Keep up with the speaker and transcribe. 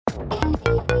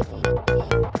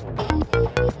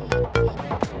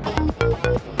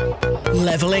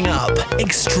Leveling up.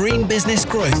 Extreme business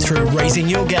growth through raising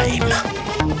your game.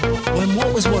 When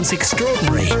what was once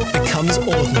extraordinary becomes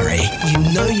ordinary, you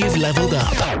know you've leveled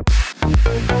up.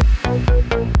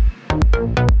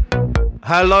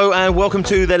 Hello and welcome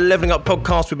to the Leveling Up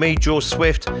Podcast with me, George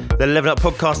Swift. The Leveling Up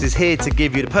Podcast is here to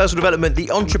give you the personal development, the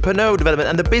entrepreneurial development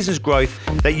and the business growth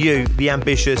that you, the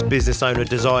ambitious business owner,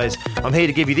 desires. I'm here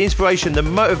to give you the inspiration, the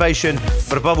motivation,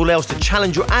 but above all else to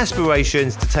challenge your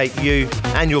aspirations to take you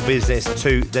and your business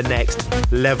to the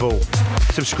next level.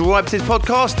 Subscribe to this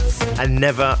podcast and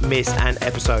never miss an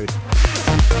episode.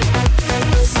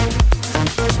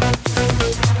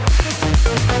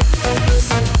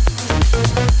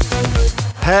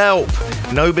 Help!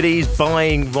 Nobody's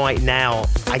buying right now.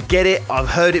 I get it, I've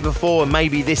heard it before, and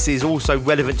maybe this is also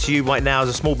relevant to you right now as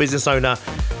a small business owner,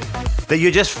 that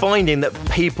you're just finding that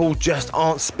people just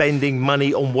aren't spending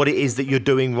money on what it is that you're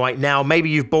doing right now.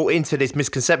 Maybe you've bought into this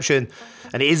misconception,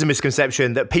 and it is a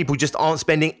misconception, that people just aren't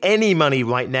spending any money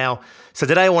right now. So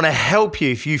today I want to help you.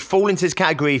 If you fall into this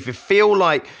category, if you feel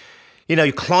like your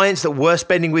clients that were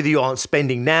spending with you aren't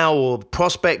spending now, or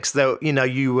prospects that,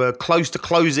 you were close to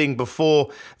closing before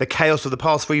the chaos of the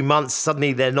past 3 months,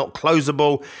 suddenly they're not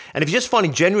closable. And if you're just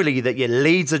finding generally that your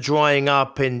leads are drying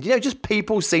up and, just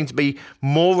people seem to be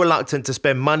more reluctant to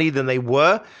spend money than they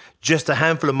were just a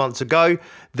handful of months ago,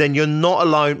 then you're not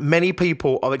alone. Many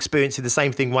people are experiencing the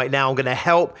same thing right now. I'm going to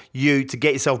help you to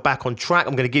get yourself back on track.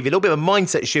 I'm going to give you a little bit of a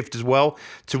mindset shift as well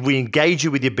to re-engage you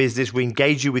with your business,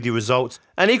 re-engage you with your results.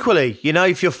 And equally,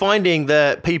 if you're finding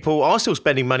that people are still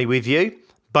spending money with you,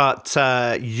 but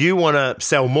you want to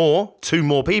sell more to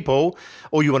more people,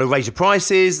 or you want to raise your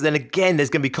prices, then again, there's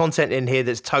going to be content in here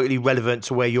that's totally relevant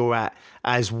to where you're at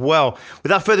as well.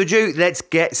 Without further ado, let's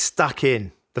get stuck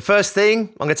in. The first thing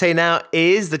I'm going to tell you now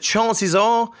is the chances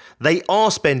are they are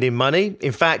spending money.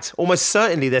 In fact, almost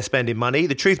certainly they're spending money.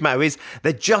 The truth matter is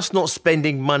they're just not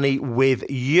spending money with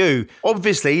you.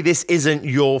 Obviously, this isn't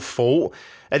your fault.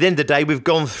 At the end of the day, we've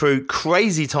gone through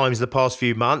crazy times the past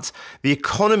few months. The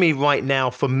economy right now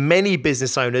for many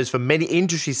business owners, for many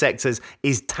industry sectors,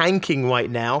 is tanking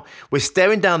right now. We're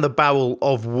staring down the barrel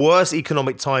of worse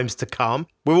economic times to come.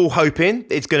 We're all hoping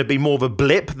it's going to be more of a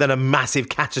blip than a massive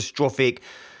catastrophic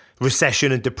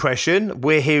recession and depression.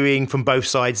 We're hearing from both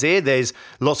sides here. There's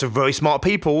lots of very smart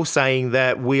people saying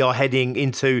that we are heading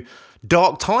into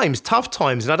dark times, tough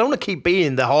times. And I don't want to keep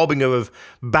being the harbinger of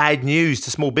bad news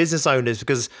to small business owners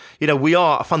because, we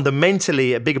are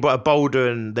fundamentally at Bigger, Brighter, Bolder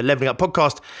and the Leveling Up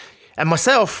Podcast. And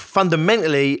myself,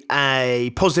 fundamentally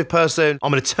a positive person.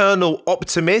 I'm an eternal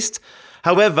optimist.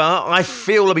 However, I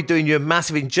feel I'd be doing you a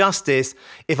massive injustice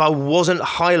if I wasn't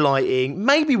highlighting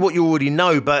maybe what you already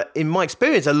know, but in my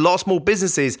experience, a lot of small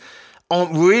businesses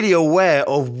aren't really aware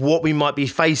of what we might be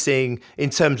facing in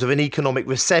terms of an economic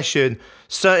recession,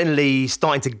 certainly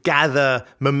starting to gather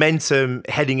momentum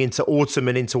heading into autumn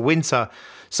and into winter.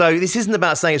 So this isn't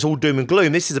about saying it's all doom and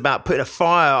gloom. This is about putting a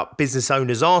fire up business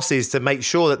owners' arses to make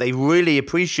sure that they really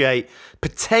appreciate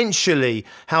potentially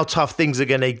how tough things are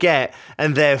going to get,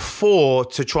 and therefore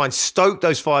to try and stoke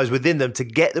those fires within them to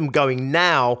get them going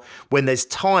now when there's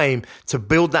time to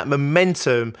build that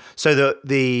momentum so that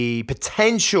the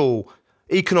potential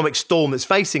economic storm that's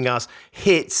facing us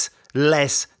hits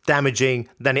less damaging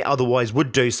than it otherwise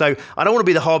would do. So I don't want to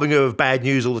be the harbinger of bad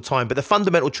news all the time, but the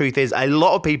fundamental truth is a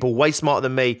lot of people way smarter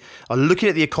than me are looking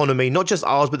at the economy, not just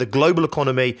ours, but the global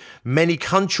economy, many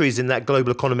countries in that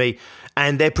global economy,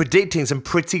 and they're predicting some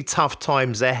pretty tough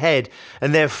times ahead.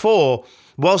 And therefore,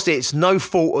 whilst it's no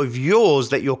fault of yours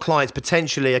that your clients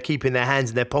potentially are keeping their hands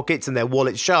in their pockets and their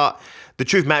wallets shut, the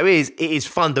truth matter is it is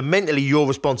fundamentally your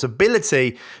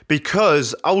responsibility,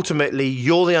 because ultimately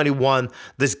you're the only one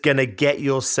that's going to get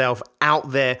yourself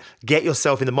out there, get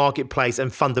yourself in the marketplace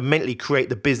and fundamentally create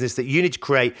the business that you need to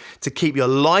create to keep your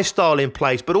lifestyle in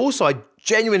place. But also I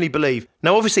genuinely believe,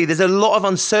 now obviously there's a lot of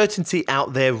uncertainty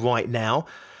out there right now.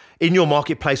 In your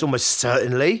marketplace, almost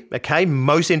certainly, okay?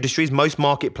 Most industries, most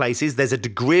marketplaces, there's a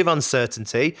degree of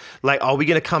uncertainty. Like, are we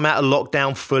going to come out of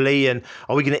lockdown fully? And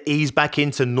are we going to ease back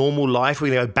into normal life? Are we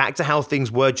going to go back to how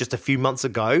things were just a few months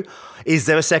ago? Is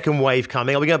there a second wave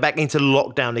coming? Are we going back into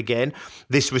lockdown again?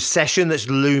 This recession that's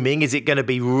looming, is it going to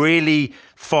be really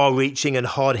far-reaching and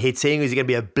hard-hitting? Is it going to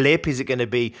be a blip? Is it going to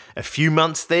be a few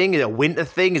months thing? Is it a winter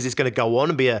thing? Is this going to go on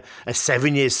and be a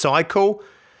 7-year cycle?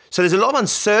 So there's a lot of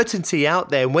uncertainty out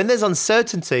there. And when there's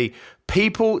uncertainty,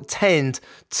 people tend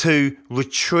to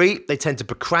retreat, they tend to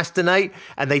procrastinate,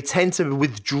 and they tend to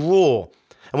withdraw.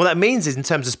 And what that means is, in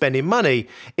terms of spending money,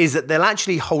 is that they'll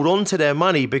actually hold on to their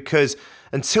money because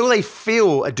until they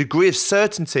feel a degree of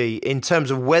certainty in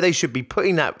terms of where they should be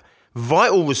putting that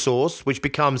vital resource, which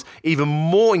becomes even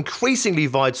more increasingly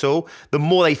vital the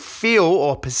more they feel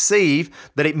or perceive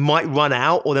that it might run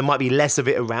out or there might be less of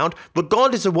it around,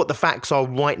 regardless of what the facts are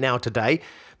right now today.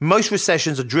 Most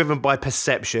recessions are driven by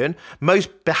perception. Most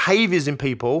behaviors in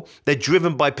people, they're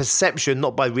driven by perception,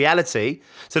 not by reality.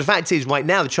 So the fact is, right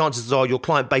now, the chances are your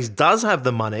client base does have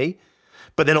the money,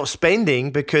 but they're not spending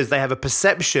because they have a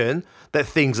perception that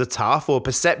things are tough, or a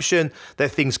perception that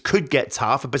things could get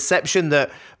tough, a perception that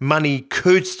money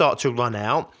could start to run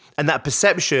out. And that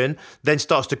perception then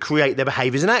starts to create their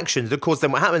behaviors and actions. Of course,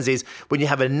 then what happens is when you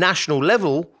have a national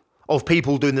level of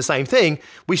people doing the same thing,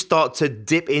 we start to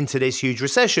dip into this huge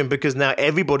recession because now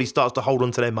everybody starts to hold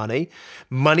on to their money.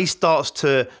 Money starts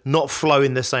to not flow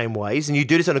in the same ways. And you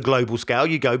do this on a global scale,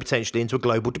 you go potentially into a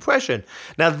global depression.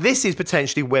 Now, this is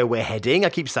potentially where we're heading. I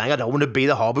keep saying I don't want to be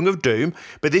the harbinger of doom,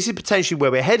 but this is potentially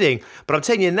where we're heading. But I'm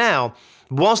telling you now,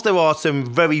 whilst there are some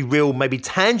very real, maybe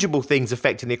tangible things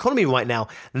affecting the economy right now,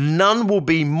 none will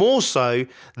be more so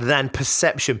than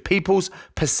perception, people's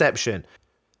perception.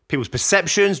 People's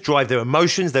perceptions drive their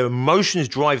emotions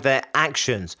drive their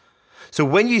actions. So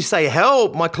when you say,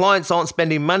 help, my clients aren't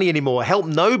spending money anymore, help,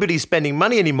 nobody's spending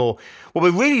money anymore, what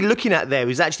we're really looking at there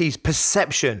is actually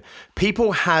perception.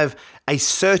 People have a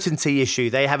certainty issue.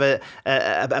 They have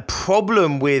a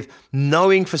problem with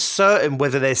knowing for certain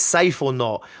whether they're safe or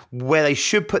not, where they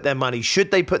should put their money.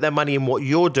 Should they put their money in what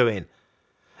you're doing?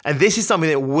 And this is something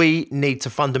that we need to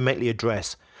fundamentally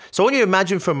address. So I want you to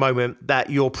imagine for a moment that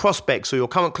your prospects or your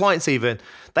current clients even,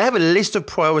 they have a list of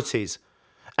priorities.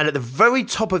 And at the very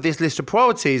top of this list of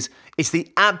priorities, it's the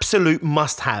absolute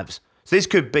must-haves. So this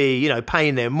could be,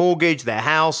 paying their mortgage, their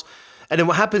house. And then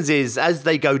what happens is as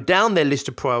they go down their list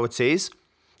of priorities,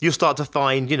 you'll start to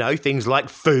find, things like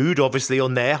food, obviously,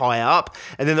 on there high up.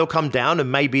 And then they'll come down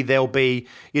and maybe they'll be,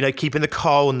 keeping the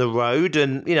car on the road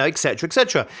and, et cetera, et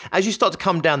cetera. As you start to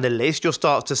come down the list, you'll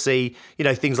start to see,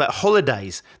 things like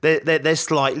holidays. They're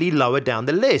slightly lower down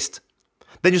the list.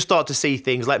 Then you'll start to see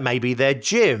things like maybe their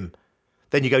gym.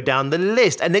 Then you go down the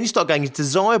list and then you start going into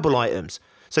desirable items.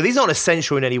 So these aren't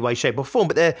essential in any way, shape or form,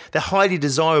 but they're highly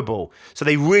desirable. So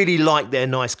they really like their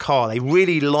nice car. They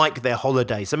really like their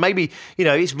holiday. So maybe,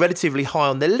 it's relatively high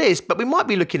on their list, but we might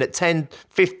be looking at 10,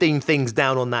 15 things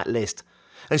down on that list.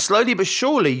 And slowly but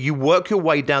surely, you work your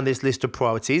way down this list of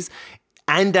priorities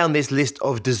and down this list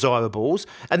of desirables.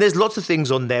 And there's lots of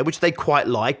things on there which they quite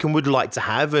like and would like to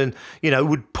have and,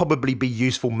 would probably be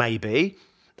useful maybe.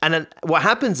 And then what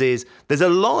happens is there's a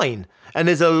line. And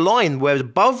there's a line where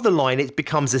above the line, it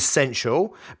becomes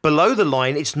essential. Below the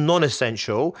line, it's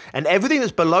non-essential. And everything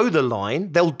that's below the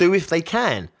line, they'll do if they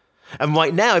can. And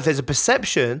right now, if there's a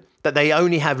perception that they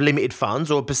only have limited funds,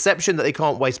 or a perception that they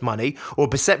can't waste money, or a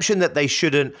perception that they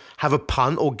shouldn't have a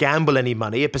punt or gamble any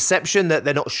money, a perception that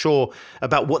they're not sure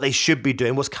about what they should be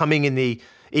doing, what's coming in the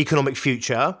economic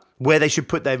future, where they should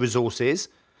put their resources.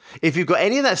 If you've got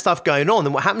any of that stuff going on,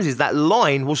 then what happens is that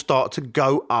line will start to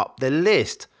go up the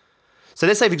list. So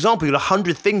let's say, for example, you've got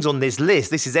 100 things on this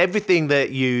list. This is everything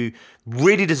that you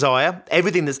really desire,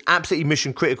 everything that's absolutely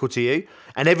mission critical to you,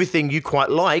 and everything you quite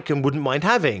like and wouldn't mind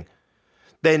having.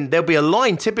 Then there'll be a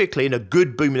line typically in a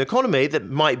good booming economy that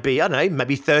might be,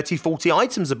 maybe 30, 40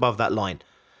 items above that line.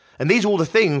 And these are all the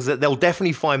things that they'll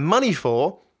definitely find money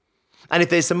for. And if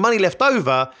there's some money left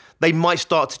over, they might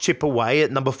start to chip away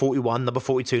at number 41, number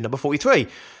 42, number 43.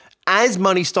 As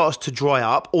money starts to dry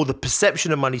up, or the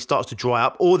perception of money starts to dry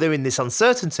up, or they're in this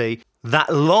uncertainty,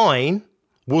 that line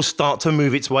will start to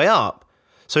move its way up.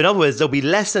 So in other words, there'll be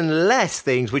less and less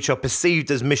things which are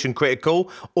perceived as mission critical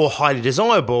or highly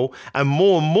desirable, and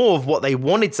more of what they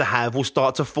wanted to have will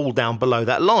start to fall down below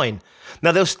that line.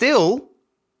 Now, they'll still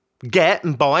get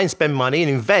and buy and spend money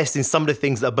and invest in some of the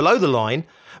things that are below the line,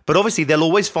 but obviously they'll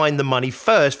always find the money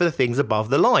first for the things above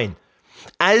the line.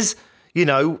 As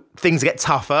things get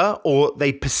tougher, or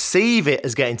they perceive it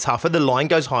as getting tougher, the line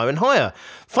goes higher and higher.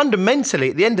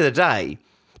 Fundamentally, at the end of the day,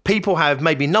 people have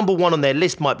maybe number one on their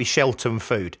list might be shelter and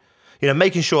food.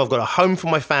 Making sure I've got a home for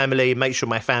my family, make sure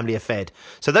my family are fed.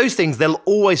 So those things, they'll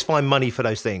always find money for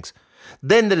those things.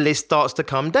 Then the list starts to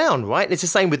come down, right? And it's the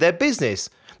same with their business.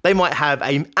 They might have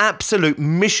an absolute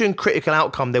mission critical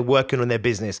outcome they're working on their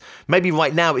business. Maybe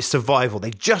right now it's survival. They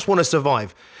just want to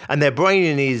survive. And their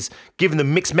brain is giving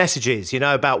them mixed messages,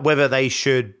 about whether they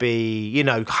should be,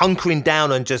 hunkering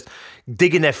down and just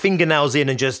digging their fingernails in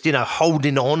and just,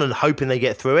 holding on and hoping they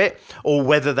get through it. Or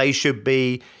whether they should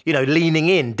be, leaning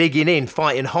in, digging in,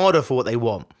 fighting harder for what they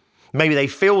want. Maybe they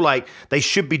feel like they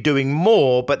should be doing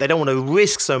more, but they don't want to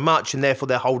risk so much and therefore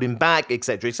they're holding back,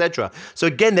 etc., etc. So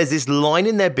again, there's this line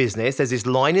in their business, there's this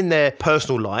line in their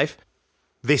personal life.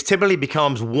 This typically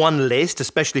becomes one list,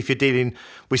 especially if you're dealing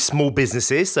with small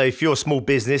businesses. So if you're a small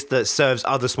business that serves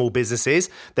other small businesses,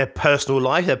 their personal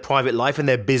life, their private life, and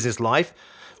their business life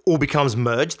all becomes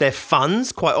merged. Their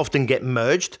funds quite often get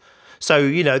merged.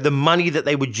 So, the money that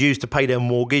they would use to pay their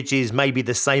mortgage is maybe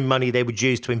the same money they would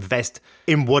use to invest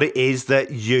in what it is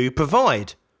that you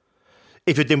provide.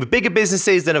 If you're dealing with bigger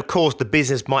businesses, then of course the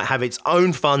business might have its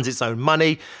own funds, its own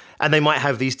money, and they might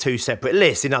have these two separate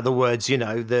lists. In other words,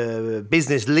 the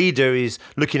business leader is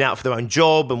looking out for their own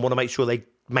job and want to make sure they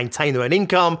maintain their own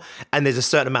income, and there's a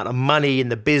certain amount of money in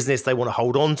the business they want to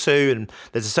hold on to, and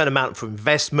there's a certain amount for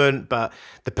investment, but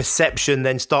the perception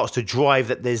then starts to drive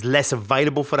that there's less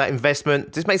available for that investment.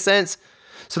 Does this make sense?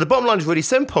 So the bottom line is really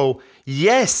simple.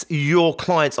 Yes, your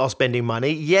clients are spending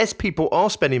money. Yes, people are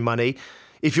spending money.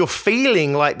 If you're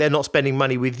feeling like they're not spending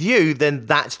money with you, then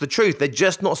that's the truth. They're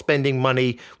just not spending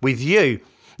money with you.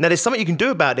 Now, there's something you can do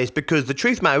about this, because the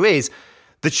truth matter is,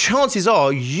 the chances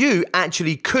are you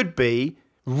actually could be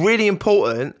really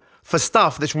important for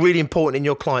stuff that's really important in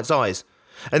your client's eyes.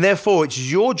 And therefore, it's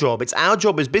your job, it's our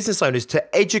job as business owners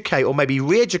to educate or maybe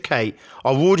re-educate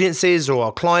our audiences or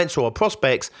our clients or our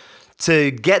prospects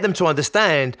to get them to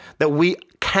understand that we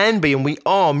can be and we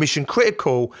are mission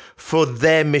critical for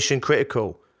their mission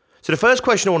critical. So the first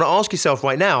question I want to ask yourself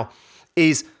right now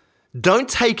is, don't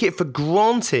take it for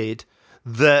granted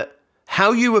that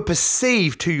how you were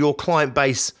perceived to your client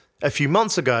base a few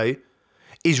months ago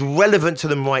is relevant to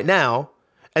them right now.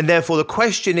 And therefore the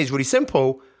question is really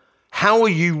simple. How are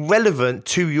you relevant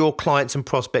to your clients and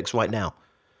prospects right now?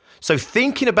 So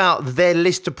thinking about their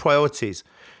list of priorities,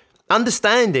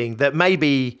 understanding that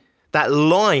maybe that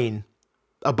line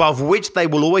above which they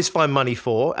will always find money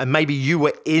for, and maybe you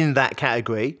were in that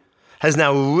category, has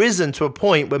now risen to a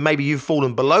point where maybe you've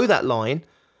fallen below that line.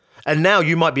 And now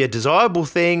you might be a desirable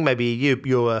thing, maybe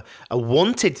you're a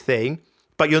wanted thing,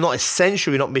 but you're not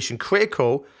essential, you're not mission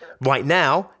critical right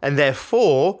now, and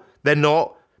therefore they're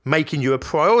not making you a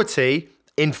priority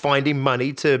in finding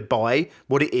money to buy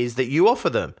what it is that you offer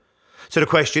them. So the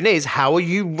question is, how are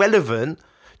you relevant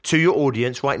to your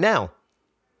audience right now?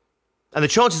 And the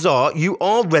chances are you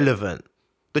are relevant.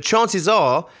 The chances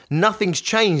are nothing's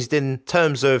changed in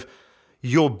terms of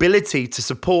your ability to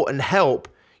support and help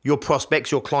your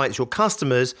prospects, your clients, your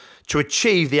customers to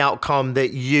achieve the outcome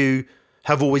that you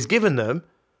have always given them.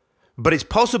 But it's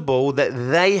possible that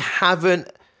they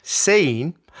haven't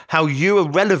seen how you are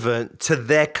relevant to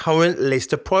their current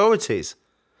list of priorities.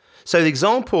 So the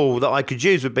example that I could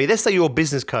use would be, let's say you're a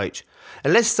business coach.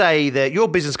 And let's say that you're a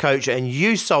business coach and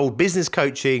you sold business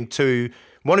coaching to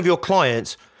one of your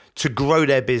clients to grow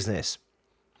their business.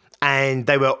 And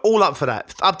they were all up for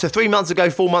that. Up to 3 months ago,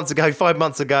 4 months ago, 5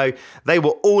 months ago, they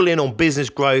were all in on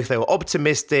business growth. They were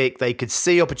optimistic. They could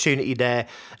see opportunity there.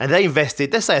 And they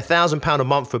invested, let's say £1,000 a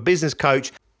month for a business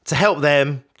coach to help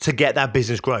them to get that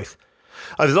business growth.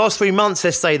 Over the last 3 months,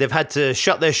 let's say they've had to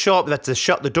shut their shop. They've had to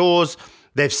shut the doors.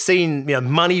 They've seen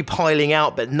money piling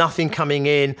out, but nothing coming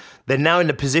in. They're now in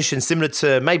a position similar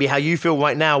to maybe how you feel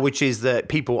right now, which is that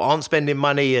people aren't spending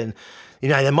money, and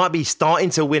they might be starting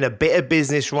to win a bit of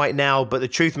business right now, but the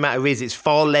truth of the matter is it's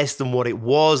far less than what it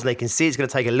was. And they can see it's going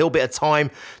to take a little bit of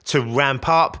time to ramp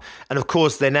up. And of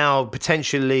course, they're now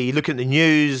potentially looking at the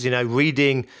news,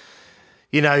 reading,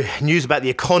 news about the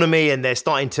economy, and they're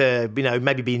starting to,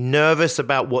 maybe be nervous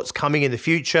about what's coming in the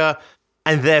future.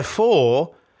 And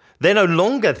therefore, they're no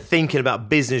longer thinking about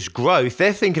business growth.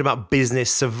 They're thinking about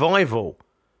business survival.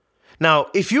 Now,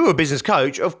 if you were a business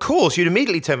coach, of course, you'd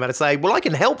immediately turn around and say, well, I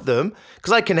can help them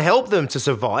because I can help them to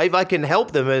survive. I can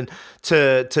help them and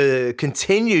to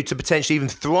continue to potentially even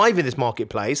thrive in this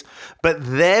marketplace. But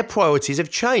their priorities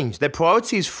have changed. Their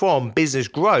priorities from business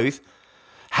growth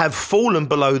have fallen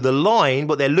below the line.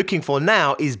 What they're looking for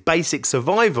now is basic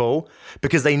survival,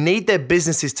 because they need their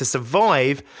businesses to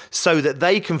survive so that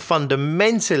they can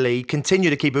fundamentally continue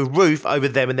to keep a roof over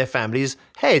them and their families'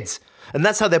 heads. And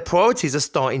that's how their priorities are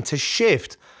starting to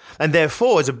shift. And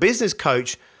therefore, as a business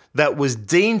coach that was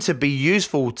deemed to be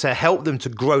useful to help them to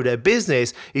grow their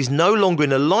business is no longer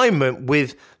in alignment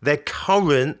with their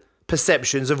current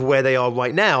perceptions of where they are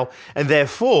right now. And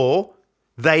therefore,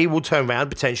 they will turn around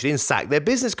potentially and sack their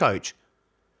business coach.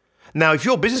 Now, if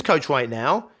you're a business coach right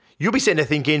now, you'll be sitting there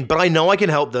thinking, but I know I can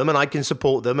help them and I can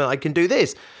support them and I can do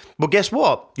this. Well, guess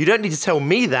what? You don't need to tell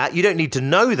me that. You don't need to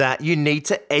know that. You need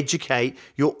to educate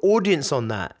your audience on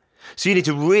that. So you need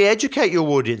to re-educate your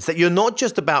audience that you're not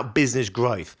just about business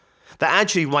growth, That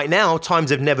actually right now, times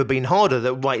have never been harder,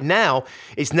 that right now,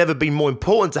 it's never been more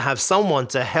important to have someone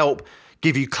to help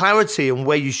give you clarity on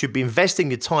where you should be investing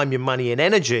your time, your money, and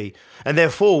energy. And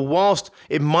therefore, whilst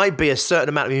it might be a certain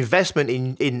amount of investment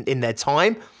in their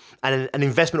time and an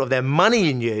investment of their money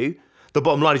in you, the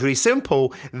bottom line is really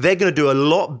simple. They're going to do a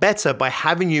lot better by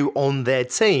having you on their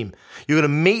team. You're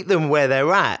going to meet them where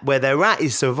they're at. Where they're at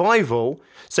is survival.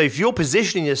 So if you're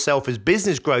positioning yourself as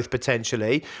business growth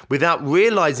potentially without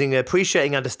realizing,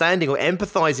 appreciating, understanding, or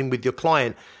empathizing with your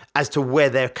client as to where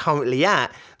they're currently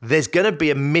at, there's going to be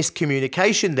a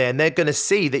miscommunication there, and they're going to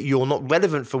see that you're not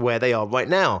relevant for where they are right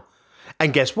now.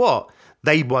 And guess what?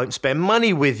 They won't spend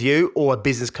money with you or a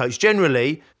business coach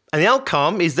generally. And the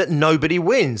outcome is that nobody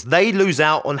wins. They lose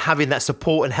out on having that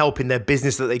support and help in their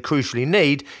business that they crucially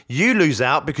need. You lose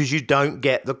out because you don't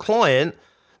get the client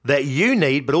that you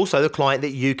need, but also the client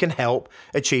that you can help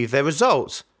achieve their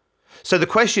results. So the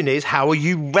question is, how are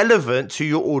you relevant to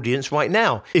your audience right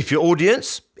now? If your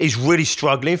audience is really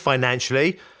struggling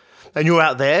financially and you're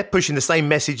out there pushing the same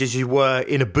message as you were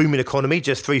in a booming economy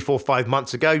just 3, 4, 5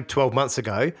 months ago, 12 months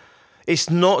ago, it's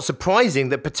not surprising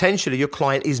that potentially your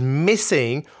client is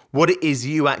missing what it is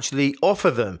you actually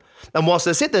offer them. And whilst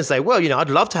they sit there and say, well, I'd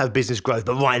love to have business growth,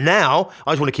 but right now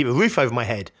I just want to keep a roof over my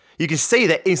head. You can see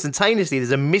that instantaneously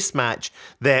there's a mismatch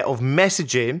there of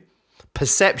messaging,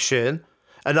 perception,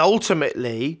 and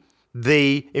ultimately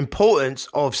the importance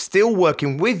of still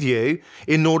working with you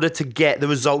in order to get the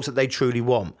results that they truly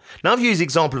want. Now, I've used the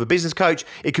example of a business coach.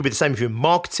 It could be the same if you're in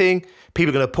marketing.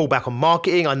 People are going to pull back on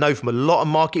marketing. I know from a lot of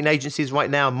marketing agencies right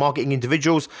now, marketing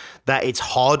individuals, that it's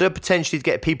harder potentially to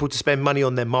get people to spend money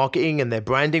on their marketing and their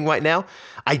branding right now.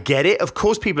 I get it. Of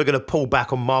course, people are going to pull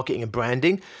back on marketing and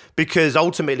branding because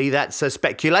ultimately that's a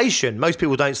speculation. Most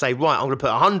people don't say, right, I'm going to put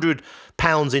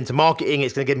 £100 into marketing.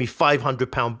 It's going to give me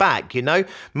 £500 back.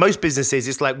 Most businesses,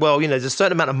 it's like, well, there's a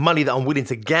certain amount of money that I'm willing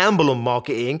to gamble on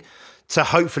marketing to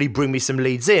hopefully bring me some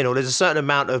leads in, or there's a certain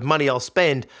amount of money I'll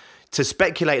spend to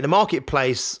speculate in the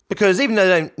marketplace, because even though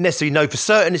they don't necessarily know for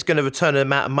certain it's going to return an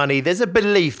amount of money, there's a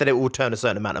belief that it will return a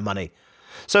certain amount of money.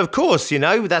 So of course,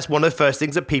 that's one of the first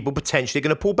things that people potentially are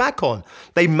going to pull back on.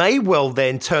 They may well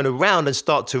then turn around and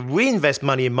start to reinvest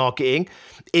money in marketing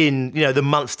in, the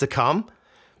months to come,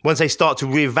 once they start to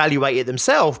reevaluate it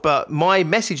themselves. But my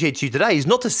message here to you today is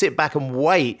not to sit back and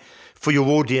wait for your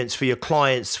audience, for your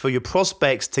clients, for your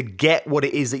prospects to get what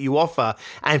it is that you offer,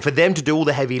 and for them to do all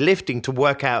the heavy lifting to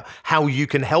work out how you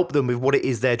can help them with what it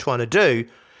is they're trying to do.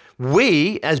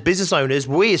 We, as business owners,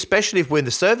 especially if we're in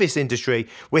the service industry,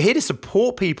 we're here to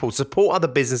support people, support other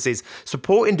businesses,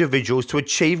 support individuals to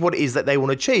achieve what it is that they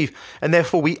want to achieve. And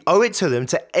therefore, we owe it to them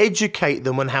to educate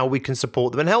them on how we can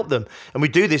support them and help them. And we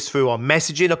do this through our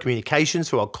messaging, our communications,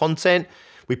 through our content.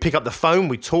 We pick up the phone,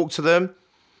 we talk to them.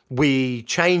 We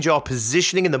change our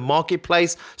positioning in the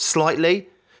marketplace slightly.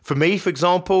 For me, for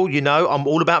example, I'm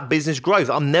all about business growth.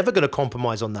 I'm never going to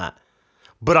compromise on that.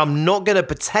 But I'm not going to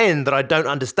pretend that I don't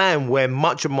understand where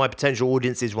much of my potential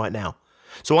audience is right now.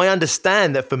 So I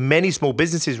understand that for many small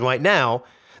businesses right now,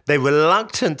 they're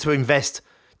reluctant to invest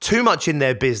too much in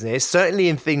their business, certainly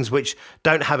in things which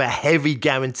don't have a heavy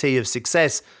guarantee of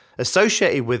success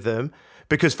associated with them,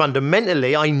 because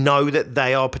fundamentally I know that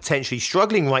they are potentially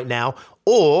struggling right now,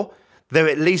 or they're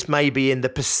at least maybe in the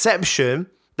perception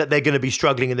that they're going to be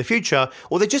struggling in the future,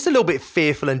 or they're just a little bit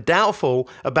fearful and doubtful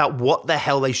about what the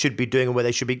hell they should be doing and where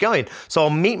they should be going. So I'll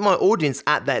meet my audience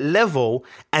at that level,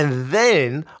 and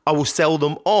then I will sell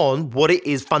them on what it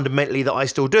is fundamentally that I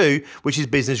still do, which is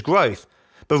business growth.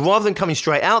 But rather than coming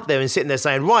straight out there and sitting there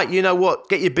saying, right, you know what,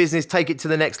 get your business, take it to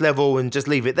the next level and just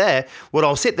leave it there, what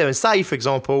I'll sit there and say, for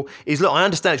example, is, look, I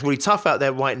understand it's really tough out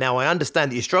there right now. I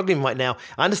understand that you're struggling right now.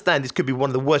 I understand this could be one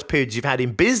of the worst periods you've had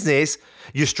in business.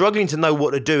 You're struggling to know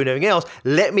what to do and everything else.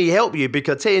 Let me help you,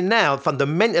 because I tell you now,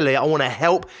 fundamentally, I want to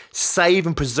help save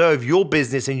and preserve your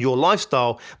business and your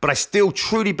lifestyle, but I still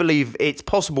truly believe it's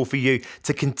possible for you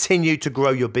to continue to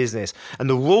grow your business. And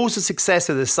the rules of success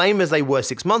are the same as they were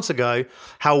 6 months ago.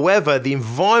 However, the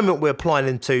environment we're applying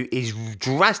them to is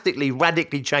drastically,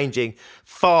 radically changing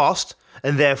fast.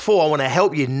 And therefore, I want to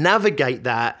help you navigate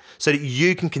that so that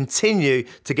you can continue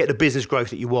to get the business growth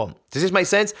that you want. Does this make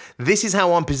sense? This is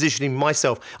how I'm positioning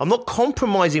myself. I'm not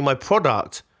compromising my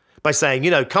product by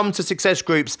saying, come to success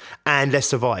groups and let's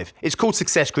survive. It's called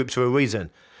success groups for a reason.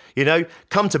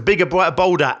 Come to Bigger, Brighter,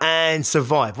 Bolder and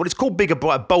survive. Well, it's called Bigger,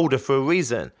 Brighter, Bolder for a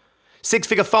reason.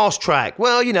 Six-figure fast track.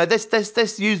 Well,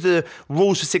 let's use the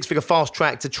rules for six-figure fast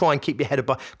track to try and keep your head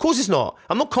above. Of course it's not.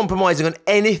 I'm not compromising on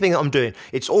anything that I'm doing.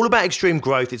 It's all about extreme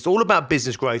growth. It's all about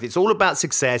business growth. It's all about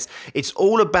success. It's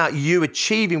all about you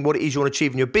achieving what it is you want to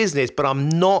achieve in your business, but I'm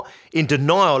not in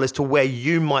denial as to where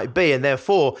you might be. And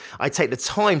therefore, I take the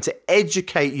time to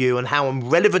educate you on how I'm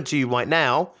relevant to you right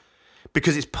now,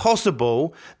 because it's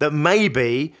possible that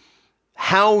maybe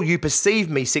how you perceived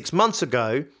me 6 months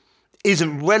ago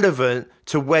isn't relevant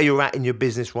to where you're at in your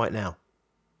business right now.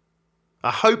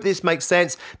 I hope this makes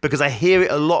sense, because I hear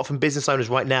it a lot from business owners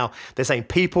right now. They're saying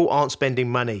people aren't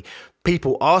spending money.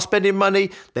 People are spending money.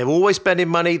 They're always spending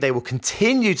money. They will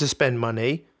continue to spend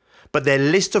money, but their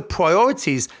list of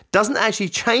priorities doesn't actually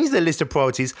change their list of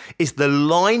priorities. It's the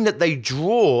line that they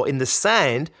draw in the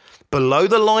sand. Below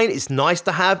the line is nice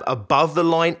to have. Above the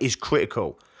line is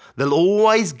critical. They'll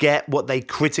always get what they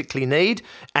critically need.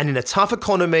 And in a tough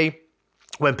economy,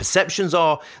 when perceptions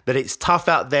are that it's tough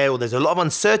out there or there's a lot of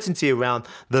uncertainty around,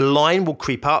 the line will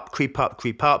creep up,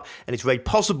 and it's very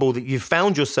possible that you've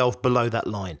found yourself below that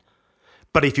line.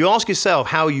 But if you ask yourself,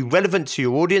 how are you relevant to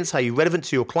your audience? How are you relevant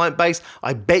to your client base?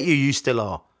 I bet you still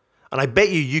are. And I bet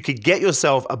you could get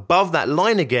yourself above that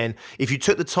line again if you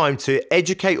took the time to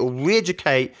educate or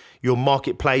re-educate your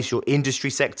marketplace, your industry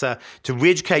sector, to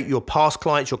re-educate your past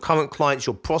clients, your current clients,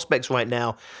 your prospects right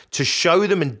now, to show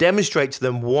them and demonstrate to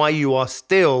them why you are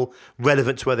still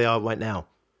relevant to where they are right now.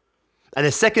 And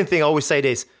the second thing, I always say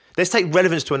this, let's take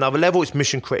relevance to another level. It's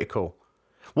mission critical.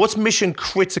 What's mission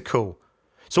critical?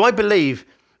 So I believe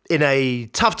in a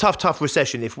tough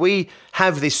recession, if we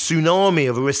have this tsunami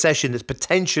of a recession that's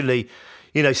potentially,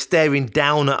 staring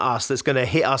down at us, that's going to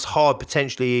hit us hard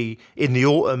potentially in the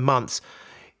autumn months,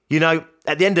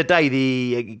 at the end of the day,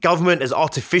 the government has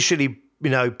artificially,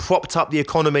 propped up the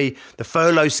economy, the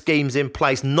furlough scheme's in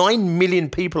place. 9 million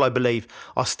people, I believe,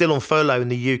 are still on furlough in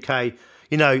the UK.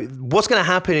 What's going to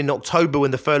happen in October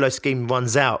when the furlough scheme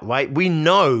runs out, right? We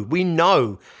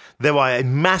know there are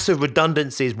massive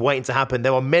redundancies waiting to happen.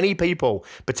 There are many people,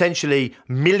 potentially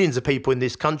millions of people in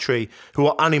this country who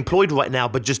are unemployed right now,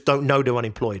 but just don't know they're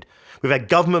unemployed. We've had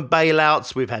government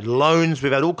bailouts, we've had loans,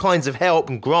 we've had all kinds of help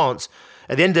and grants.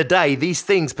 At the end of the day, these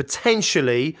things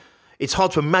potentially, it's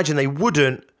hard to imagine they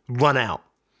wouldn't run out.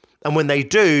 And when they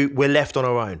do, we're left on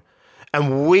our own.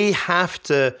 And we have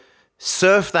to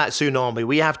surf that tsunami.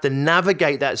 We have to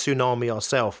navigate that tsunami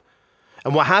ourselves.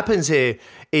 And what happens here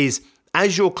is,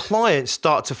 as your clients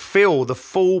start to feel the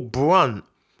full brunt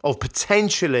of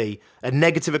potentially a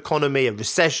negative economy, a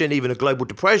recession, even a global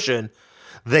depression,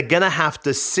 they're going to have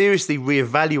to seriously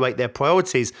reevaluate their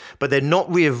priorities, but they're not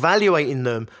reevaluating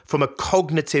them from a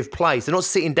cognitive place. They're not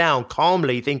sitting down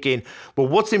calmly thinking, well,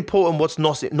 what's important, what's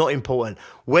not important?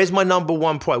 Where's my number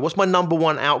one priority? What's my number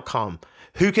one outcome?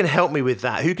 Who can help me with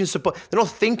that? Who can support? They're not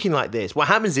thinking like this. What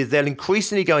happens is they're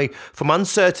increasingly going from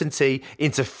uncertainty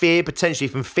into fear, potentially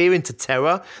from fear into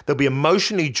terror. They'll be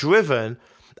emotionally driven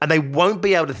and they won't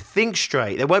be able to think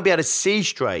straight. They won't be able to see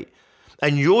straight.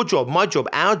 And your job, my job,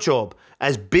 our job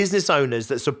as business owners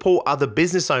that support other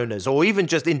business owners or even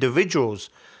just individuals,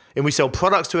 and we sell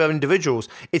products to other individuals,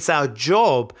 it's our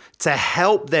job to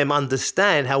help them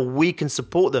understand how we can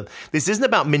support them. This isn't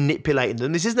about manipulating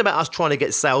them. This isn't about us trying to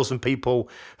get sales from people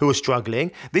who are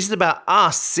struggling. This is about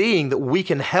us seeing that we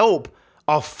can help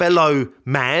our fellow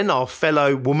man, our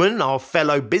fellow woman, our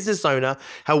fellow business owner,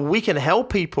 how we can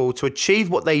help people to achieve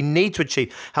what they need to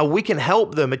achieve, how we can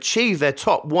help them achieve their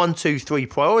top 1, 2, 3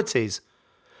 priorities.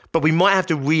 But we might have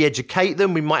to re-educate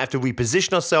them. We might have to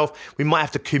reposition ourselves. We might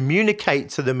have to communicate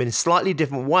to them in slightly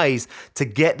different ways to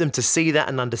get them to see that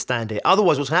and understand it.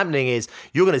 Otherwise, what's happening is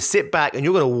you're going to sit back and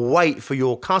you're going to wait for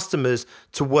your customers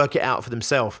to work it out for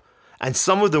themselves. And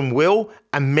some of them will,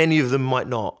 and many of them might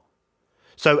not.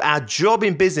 So our job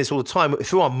in business all the time,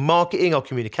 through our marketing, our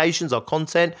communications, our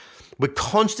content, we're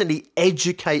constantly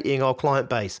educating our client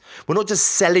base. We're not just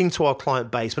selling to our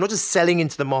client base. We're not just selling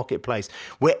into the marketplace.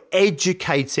 We're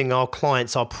educating our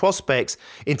clients, our prospects,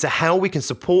 into how we can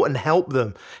support and help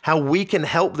them, how we can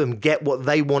help them get what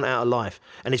they want out of life.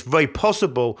 And it's very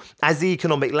possible, as the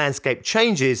economic landscape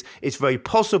changes, it's very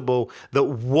possible that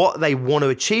what they want to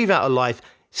achieve out of life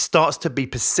starts to be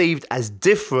perceived as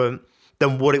different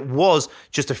than what it was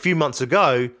just a few months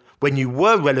ago when you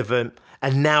were relevant,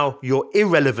 and now you're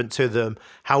irrelevant to them.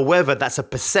 However, that's a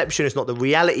perception, it's not the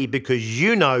reality, because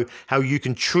you know how you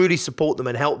can truly support them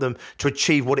and help them to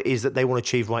achieve what it is that they want to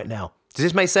achieve right now. Does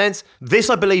this make sense?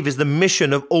 This, I believe, is the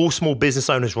mission of all small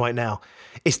business owners right now.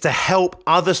 It's to help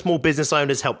other small business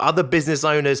owners, help other business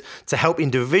owners, to help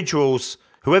individuals,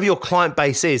 whoever your client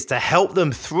base is, to help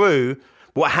them through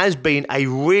what has been a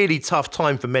really tough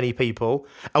time for many people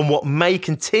and what may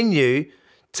continue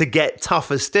to get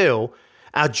tougher still.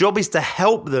 Our job is to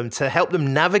help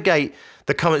them navigate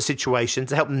the current situation,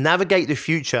 to help them navigate the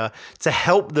future, to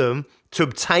help them to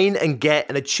obtain and get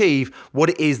and achieve what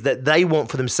it is that they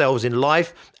want for themselves in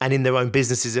life and in their own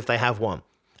businesses if they have one.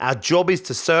 Our job is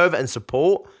to serve and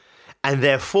support, and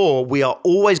therefore we are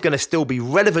always going to still be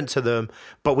relevant to them,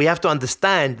 but we have to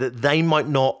understand that they might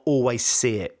not always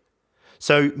see it.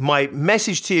 So my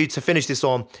message to you to finish this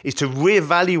on is to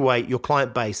reevaluate your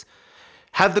client base.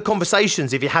 Have the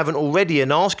conversations if you haven't already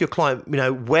and ask your client,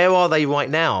 where are they right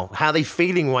now? How are they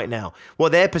feeling right now? What are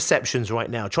their perceptions right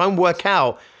now? Try and work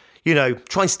out,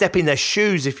 try and step in their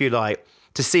shoes, if you like,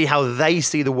 to see how they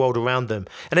see the world around them.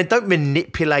 And then don't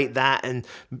manipulate that and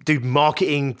do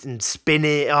marketing and spin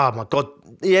it. Oh my God.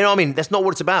 You know what I mean? That's not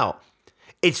what it's about.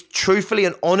 It's truthfully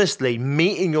and honestly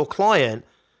meeting your client.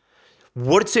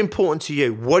 What's important to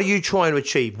you? What are you trying to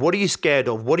achieve? What are you scared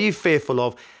of? What are you fearful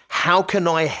of? How can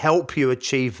I help you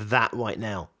achieve that right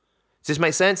now? Does this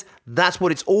make sense? That's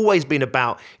what it's always been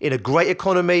about in a great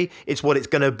economy. It's what it's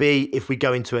going to be if we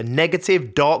go into a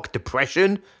negative, dark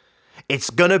depression. It's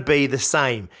going to be the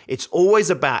same. It's always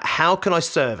about how can I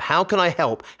serve? How can I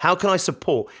help? How can I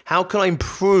support? How can I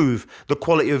improve the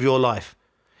quality of your life?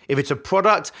 If it's a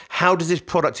product, how does this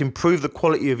product improve the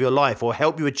quality of your life or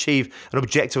help you achieve an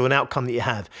objective or an outcome that you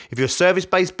have? If you're a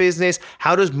service-based business,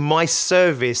 how does my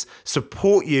service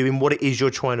support you in what it is you're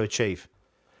trying to achieve?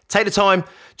 Take the time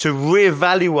to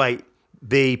reevaluate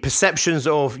the perceptions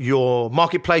of your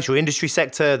marketplace, your industry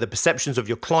sector, the perceptions of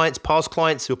your clients, past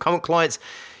clients, your current clients,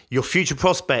 your future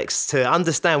prospects, to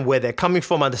understand where they're coming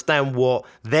from, understand what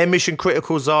their mission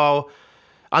criticals are,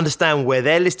 understand where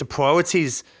their list of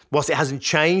priorities, whilst it hasn't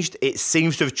changed, it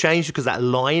seems to have changed because that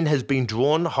line has been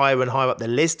drawn higher and higher up the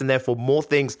list, and therefore more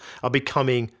things are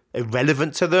becoming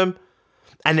irrelevant to them.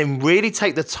 And then really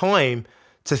take the time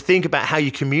to think about how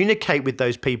you communicate with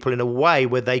those people in a way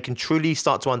where they can truly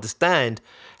start to understand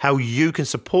how you can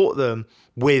support them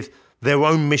with their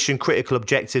own mission critical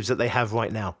objectives that they have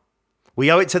right now.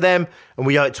 We owe it to them, and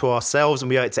we owe it to ourselves, and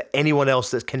we owe it to anyone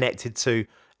else that's connected to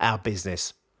our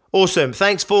business. Awesome.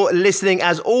 Thanks for listening.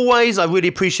 As always, I really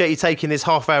appreciate you taking this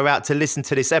half hour out to listen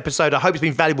to this episode. I hope it's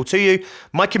been valuable to you.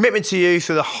 My commitment to you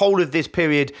through the whole of this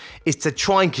period is to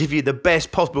try and give you the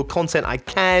best possible content I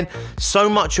can. So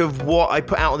much of what I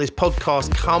put out on this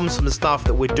podcast comes from the stuff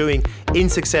that we're doing in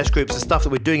success groups, the stuff that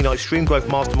we're doing in our Extreme Growth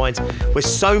Masterminds, where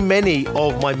so many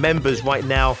of my members right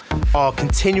now are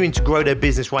continuing to grow their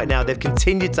business right now. They've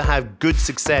continued to have good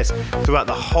success throughout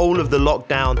the whole of the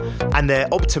lockdown, and they're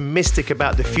optimistic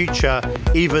about the future,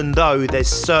 even though there's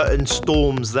certain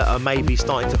storms that are maybe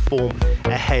starting to form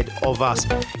ahead of us.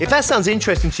 If that sounds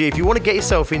interesting to you, if you want to get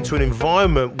yourself into an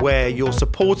environment where you're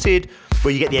supported,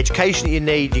 where you get the education that you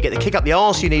need, you get the kick up the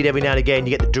arse you need every now and again,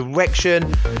 you get the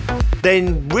direction,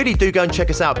 then really do go and check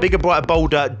us out,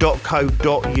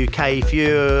 biggerbrighterbolder.co.uk. If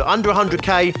you're under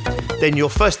 100k, then your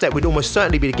first step would almost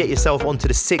certainly be to get yourself onto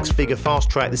the Six-Figure Fast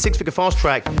Track. The Six-Figure Fast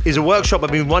Track is a workshop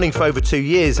I've been running for over 2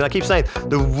 years, and I keep saying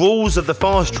the rules of the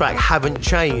Fast Track haven't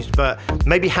changed, but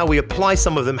maybe how we apply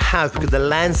some of them have, because the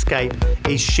landscape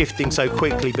is shifting so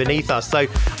quickly beneath us. So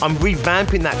I'm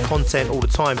revamping that content all the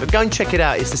time, but go and check it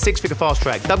out. It's the Six-Figure Fast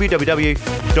Track,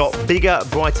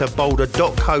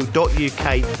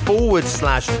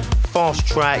 www.biggerbrighterbolder.co.uk/fast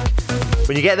track.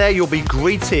 When you get there, you'll be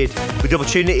greeted with the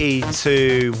opportunity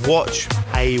to watch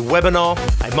a webinar,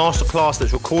 a masterclass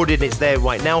that's recorded, and it's there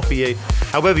right now for you.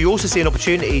 However, you also see an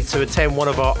opportunity to attend one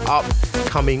of our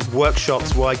upcoming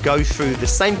workshops where I go through the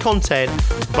same content,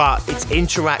 but it's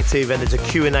interactive, and there's a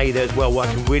Q&A there as well, where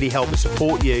I can really help and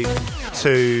support you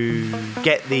to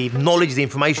get the knowledge, the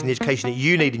information, the education that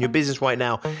you need in your business right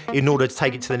now in order to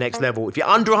take it to the next level. If you're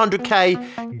under 100k,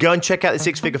 go and check out the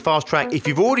Six-Figure Fast Track. If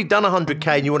you've already done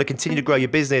 100k and you want to continue to grow your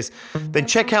business, then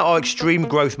check out our Extreme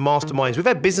Growth Masterminds. We've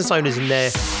had business owners in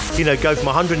there, go from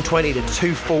 120 to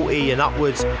 240 and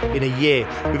upwards in a year.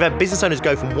 We've had business owners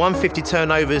go from 150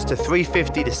 turnovers to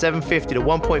 350 to 750 to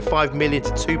 1.5 million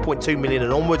to 2.2 million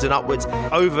and onwards and upwards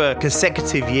over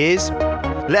consecutive years.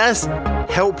 Let us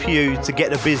help you to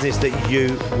get the business that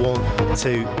you want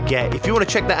to get. If you want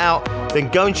to check that out, then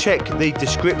go and check the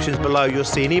descriptions below. You'll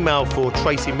see an email for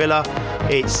Tracy Miller.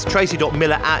 It's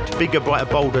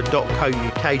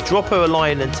tracy.miller@biggerbrighterbolder.co.uk. Drop her a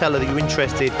line and tell her that you're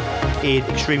interested in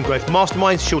Extreme Growth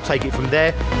Masterminds. She'll take it from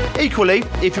there. Equally,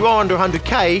 if you are under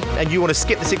 100k and you want to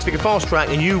skip the Six-Figure Fast Track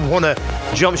and you want to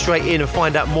jump straight in and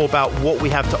find out more about what we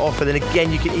have to offer, then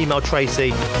again, you can email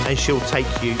Tracy and she'll take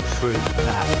you through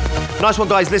that. Nice one,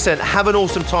 guys. Listen, have an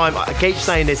awesome time. I keep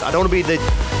saying this. I don't want to be the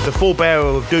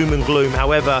forebearer of doom and gloom.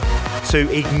 However, to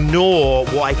ignore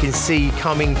what I can see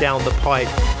coming down the pipe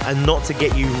and not to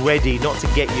get you ready, not to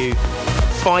get you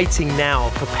fighting now,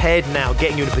 prepared now,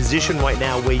 getting you in a position right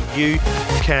now where you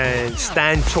can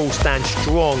stand tall, stand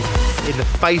strong in the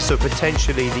face of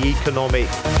potentially the economic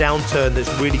downturn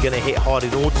that's really going to hit hard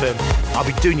in autumn. I'll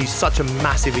be doing you such a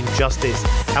massive injustice.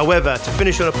 However, to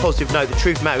finish on a positive note, the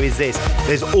truth of the matter is this: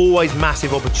 there's always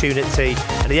massive opportunity,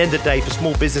 and at the end of the day, for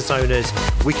small business owners,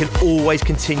 we can always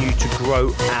continue to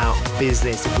grow our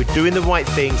business if we're doing the right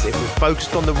things, if we're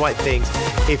focused on the right things,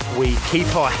 if we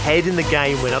keep our head in the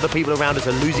game when other people around us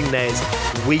are losing theirs.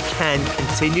 We can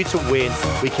continue to win,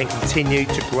 we can continue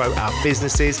to grow our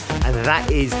businesses, and that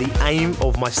is the aim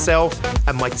of myself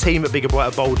and my team at Bigger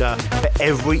Brighter Bolder for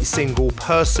every single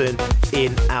person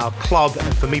in our club,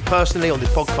 and for me personally on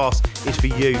this podcast is for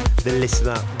you, the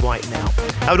listener, right now.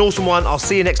 Have an awesome one. I'll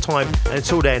see you next time, and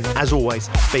until then, as always,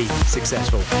 be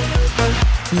successful.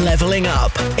 Leveling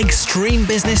up. Extreme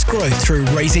business growth through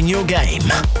raising your game.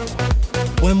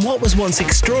 When what was once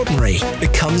extraordinary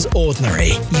becomes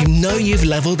ordinary, you know you've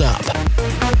leveled up.